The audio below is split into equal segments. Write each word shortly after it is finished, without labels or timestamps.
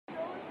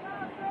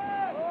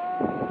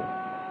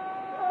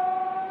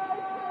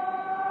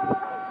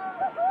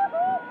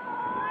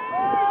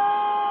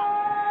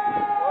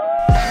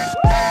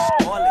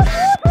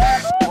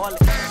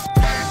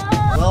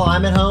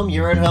I'm at home,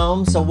 you're at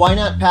home, so why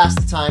not pass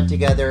the time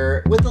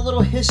together with a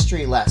little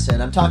history lesson?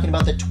 I'm talking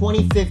about the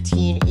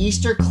 2015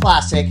 Easter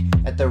Classic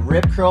at the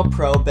Rip Curl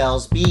Pro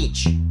Bells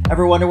Beach.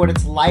 Ever wonder what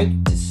it's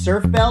like to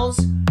surf bells?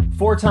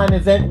 Four-time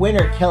event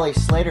winner Kelly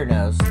Slater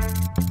knows.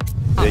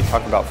 They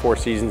talk about 4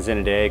 seasons in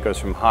a day. It goes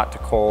from hot to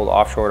cold,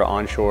 offshore to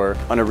onshore.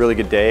 On a really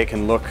good day, it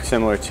can look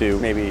similar to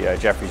maybe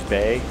Jeffreys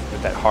Bay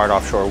with that hard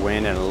offshore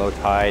wind and a low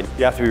tide.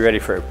 You have to be ready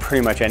for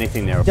pretty much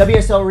anything there.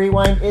 WSL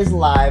Rewind is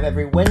live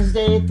every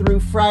Wednesday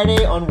through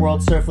Friday on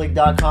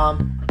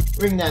WorldSurfLeague.com.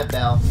 Ring that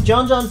bell.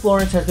 John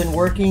Florence has been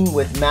working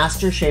with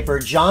master shaper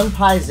Jon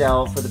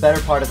Pyzel for the better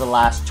part of the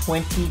last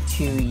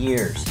 22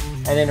 years.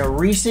 And in a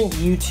recent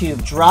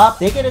YouTube drop,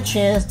 they get a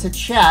chance to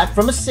chat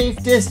from a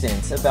safe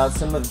distance about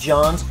some of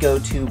Jon's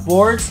go-to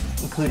boards,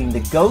 including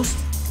the Ghost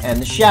and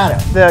the Shadow.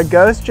 The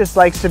Ghost just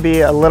likes to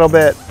be a little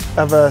bit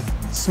of a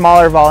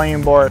smaller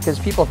volume board. Because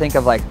people think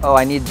of like, oh,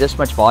 I need this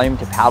much volume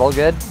to paddle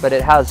good, but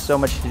it has so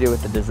much to do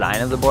with the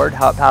design of the board,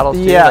 how it paddles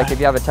too. Yeah. Like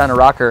if you have a ton of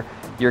rocker,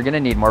 you're gonna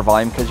need more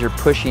volume because you're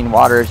pushing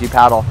water as you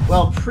paddle.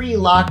 Well,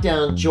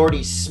 pre-lockdown,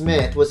 Jordy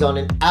Smith was on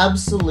an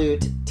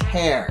absolute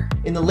tear.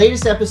 In the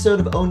latest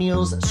episode of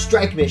O'Neill's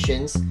Strike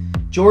Missions,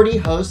 Jordy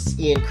hosts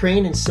Ian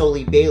Crane and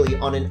Soli Bailey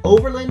on an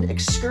overland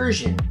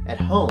excursion at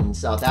home in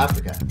South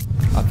Africa.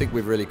 I think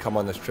we've really come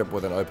on this trip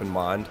with an open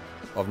mind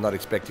of not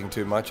expecting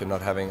too much and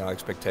not having our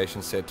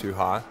expectations set too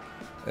high.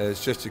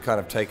 It's just to kind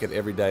of take it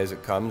every day as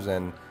it comes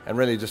and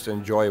really just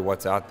enjoy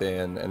what's out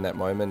there in that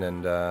moment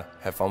and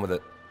have fun with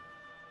it.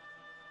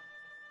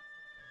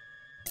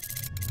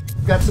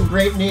 Got some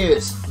great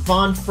news.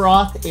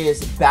 Froth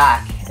is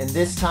back, and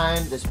this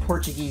time this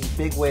Portuguese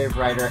big wave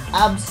rider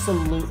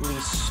absolutely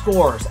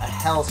scores a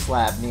hell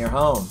slab near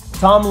home.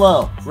 Tom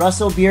Lowe,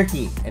 Russell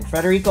Bierke, and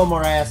Frederico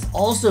Moraes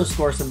also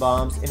score some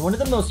bombs in one of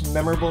the most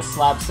memorable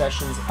slab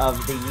sessions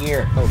of the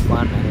year. Oh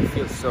fun, man, it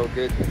feels so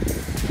good.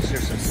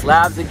 Surf some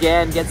slabs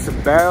again, get some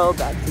barrel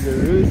back to the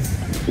roots.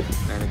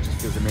 Man, it just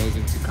feels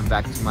amazing to come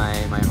back to my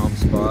home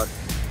spot.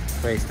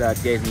 Place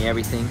that gave me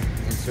everything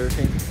in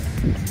surfing.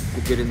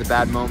 The good and the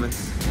bad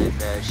moments,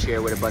 and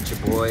share with a bunch of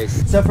boys.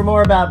 So for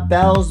more about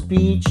Bells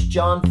Beach,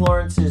 John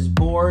Florence's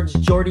boards,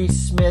 Jordy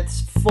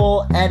Smith's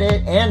full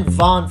edit, and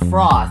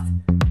Froth,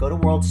 go to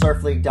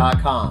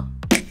WorldSurfLeague.com.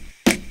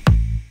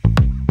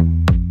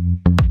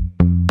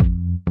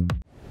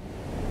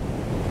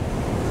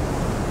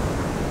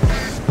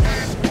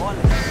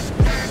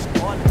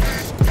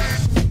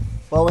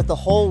 Well, with the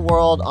whole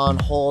world on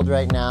hold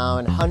right now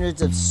and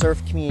hundreds of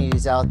surf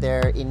communities out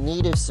there in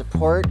need of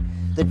support,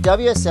 the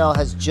WSL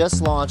has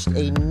just launched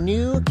a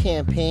new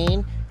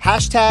campaign,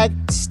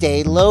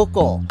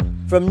 #StayLocal.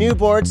 From new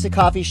boards to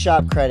coffee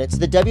shop credits,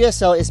 the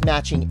WSL is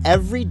matching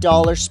every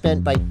dollar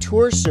spent by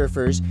tour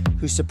surfers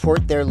who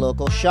support their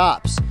local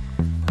shops.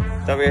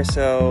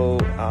 WSL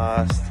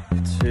asked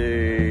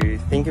to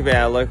think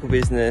about a local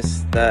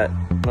business that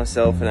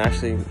myself and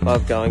Ashley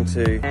love going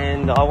to,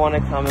 and I want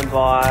to come and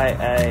buy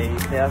a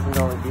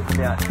 $1,000 gift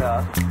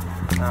voucher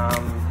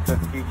for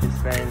future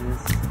spends.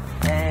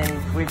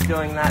 And with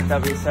doing that,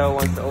 WSL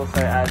wants to also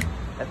add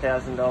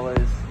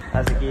 $1,000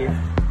 as a gift.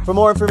 For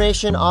more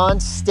information on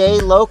Stay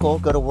Local,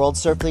 go to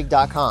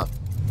WorldSurfLeague.com.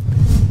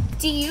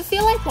 Do you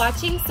feel like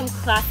watching some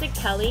classic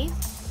Kelly?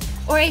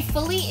 Or a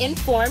fully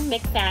informed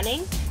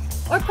McFanning?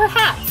 Or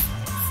perhaps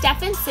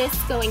Steph and Sis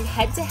going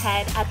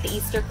head-to-head at the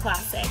Easter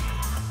Classic?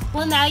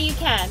 Well, now you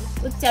can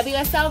with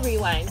WSL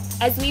Rewind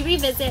as we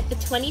revisit the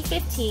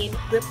 2015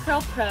 Rip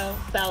Curl Pro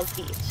Bells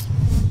Beach.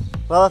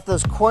 Well, if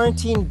those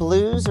quarantine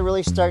blues are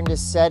really starting to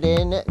set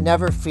in,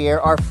 never fear.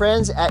 Our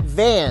friends at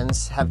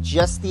Vans have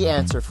just the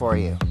answer for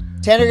you.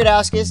 Tanner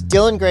Gudauskas,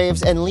 Dylan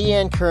Graves, and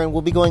Leanne Curran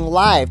will be going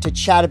live to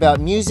chat about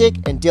music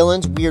and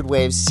Dylan's Weird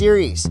Waves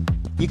series.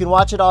 You can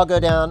watch it all go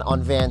down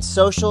on Vans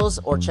socials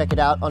or check it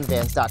out on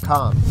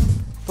Vans.com.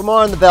 For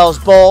more on the Bells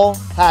Bowl,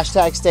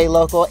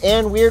 #StayLocal,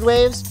 and Weird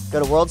Waves, go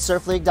to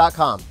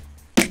WorldSurfLeague.com.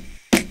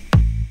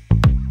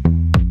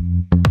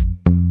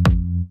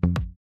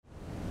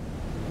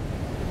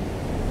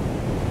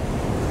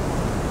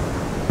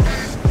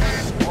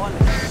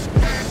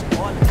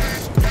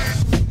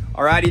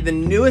 Alrighty, the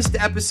newest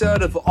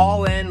episode of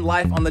All In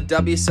Life on the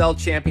WSL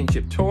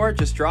Championship Tour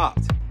just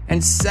dropped.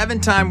 And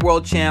 7-time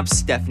world champ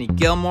Stephanie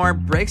Gilmore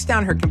breaks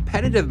down her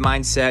competitive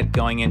mindset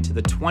going into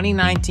the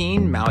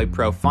 2019 Maui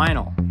Pro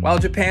Final, while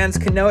Japan's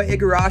Kanoa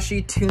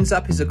Igarashi tunes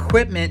up his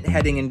equipment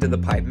heading into the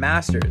Pipe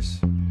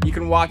Masters. You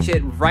can watch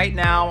it right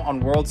now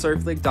on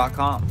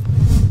WorldSurfLeague.com.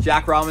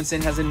 Jack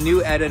Robinson has a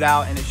new edit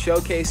out and it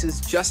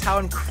showcases just how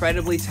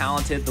incredibly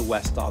talented the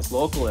West Oz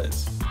local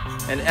is.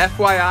 And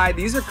FYI,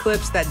 these are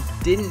clips that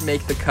didn't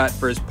make the cut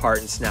for his part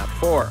in Snap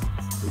 4.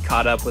 We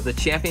caught up with a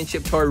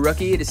Championship Tour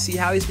rookie to see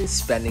how he's been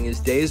spending his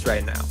days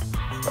right now.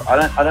 I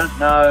don't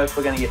know if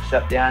we're going to get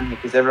shut down here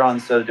because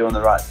everyone's sort of doing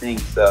the right thing,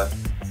 so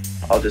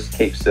I'll just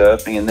keep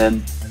surfing and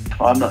then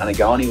I'm not going to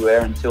go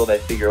anywhere until they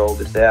figure all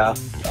this out.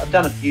 I've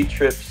done a few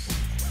trips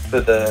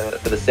for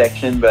the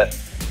section, but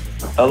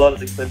a lot of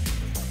the clips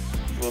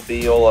will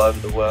be all over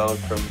the world,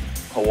 from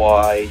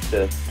Hawaii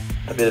to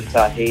a bit of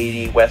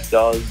Tahiti, West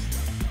Oz,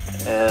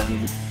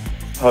 and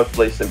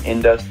hopefully some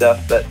indoor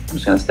stuff, but I'm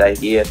just going to stay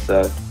here,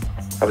 so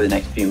probably the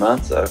next few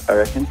months, I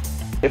reckon.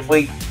 If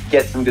we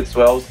get some good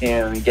swells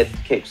here and we get to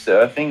keep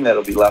surfing,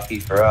 that'll be lucky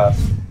for us.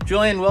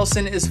 Julian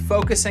Wilson is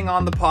focusing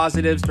on the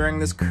positives during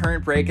this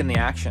current break in the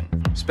action.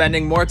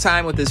 Spending more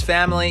time with his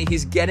family,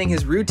 he's getting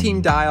his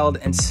routine dialed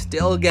and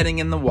still getting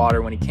in the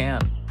water when he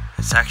can.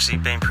 It's actually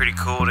been pretty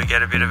cool to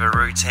get a bit of a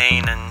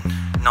routine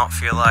and not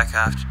feel like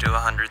I have to do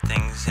 100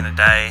 things in a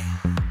day.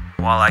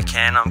 While I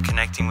can, I'm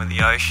connecting with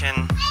the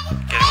ocean,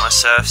 getting my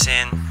surfs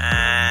in,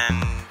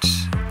 and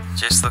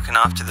just looking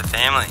after the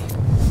family.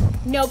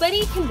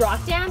 Nobody can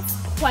rock dance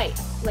quite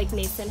like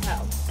Mason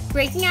Ho.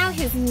 Breaking out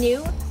his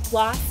new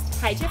lost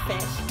Hydra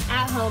fish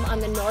at home on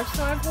the North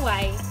Shore of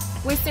Hawaii,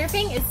 where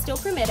surfing is still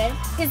permitted,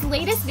 his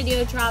latest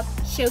video drop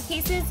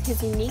showcases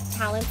his unique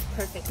talents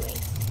perfectly.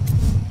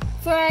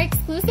 For our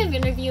exclusive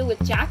interview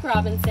with Jack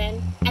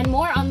Robinson and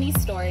more on these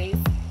stories,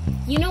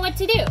 you know what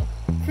to do.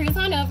 Cruise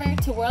on over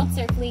to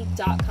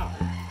worldsurfleague.com.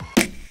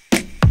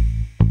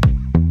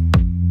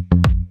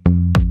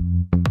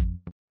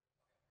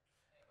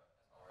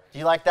 Do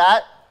you like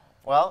that?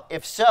 Well,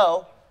 if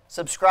so,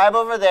 subscribe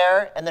over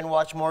there and then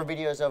watch more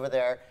videos over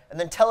there. And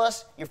then tell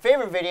us your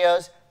favorite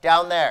videos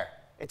down there.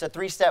 It's a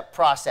 3-step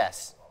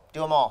process. Do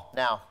them all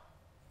now.